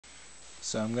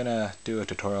So I'm gonna do a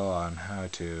tutorial on how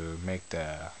to make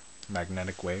the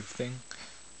magnetic wave thing.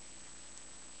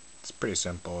 It's pretty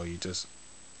simple. You just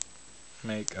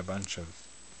make a bunch of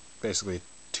basically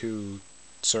two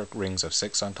rings of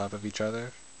 6 on top of each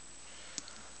other.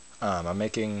 I'm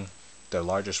making the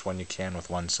largest one you can with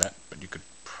one set, but you could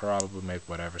probably make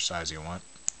whatever size you want.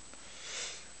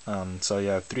 So you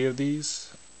have 3 of these.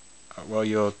 Well,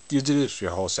 you do this for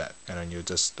your whole set, and then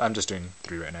I'm just doing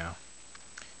 3 right now.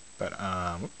 But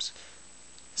whoops.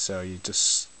 So you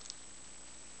just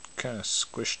kind of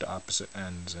squish the opposite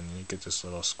ends, and you get this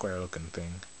little square-looking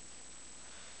thing.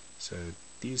 So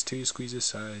these 2 you squeeze this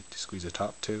side, squeeze the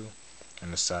top 2,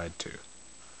 and the side 2.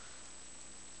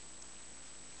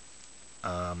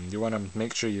 You want to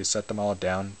make sure you set them all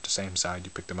down the same side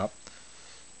you pick them up.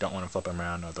 Don't want to flip them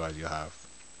around, otherwise you'll have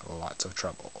lots of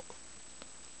trouble.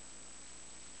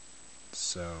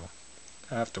 So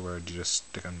afterward, you just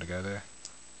stick them together,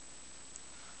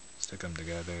 stick them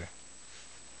together,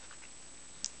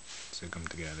 stick them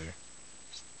together.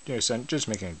 You're just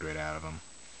making a grid out of them.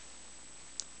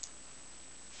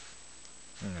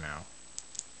 You know,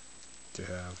 to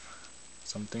have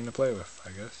something to play with, I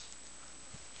guess.